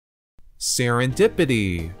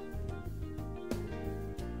Serendipity.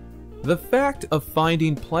 The fact of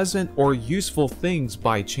finding pleasant or useful things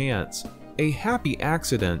by chance, a happy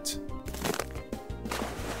accident.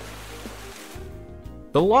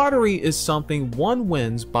 The lottery is something one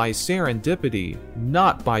wins by serendipity,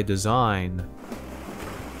 not by design.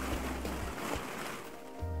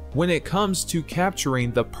 When it comes to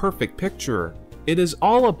capturing the perfect picture, it is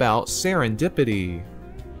all about serendipity.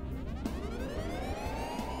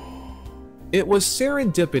 It was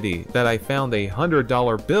serendipity that I found a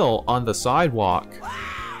 $100 bill on the sidewalk.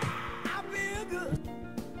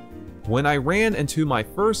 When I ran into my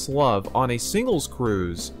first love on a singles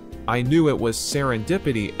cruise, I knew it was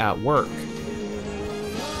serendipity at work.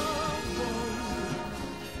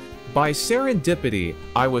 By serendipity,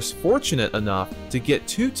 I was fortunate enough to get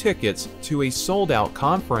 2 tickets to a sold-out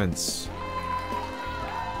conference.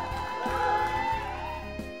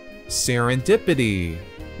 Serendipity.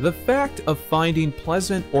 The fact of finding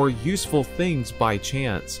pleasant or useful things by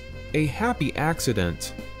chance, a happy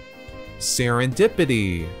accident.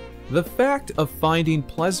 Serendipity. The fact of finding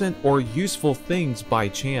pleasant or useful things by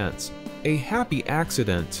chance, a happy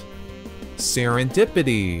accident.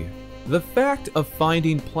 Serendipity. The fact of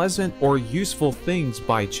finding pleasant or useful things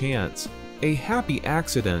by chance, a happy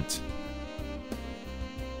accident.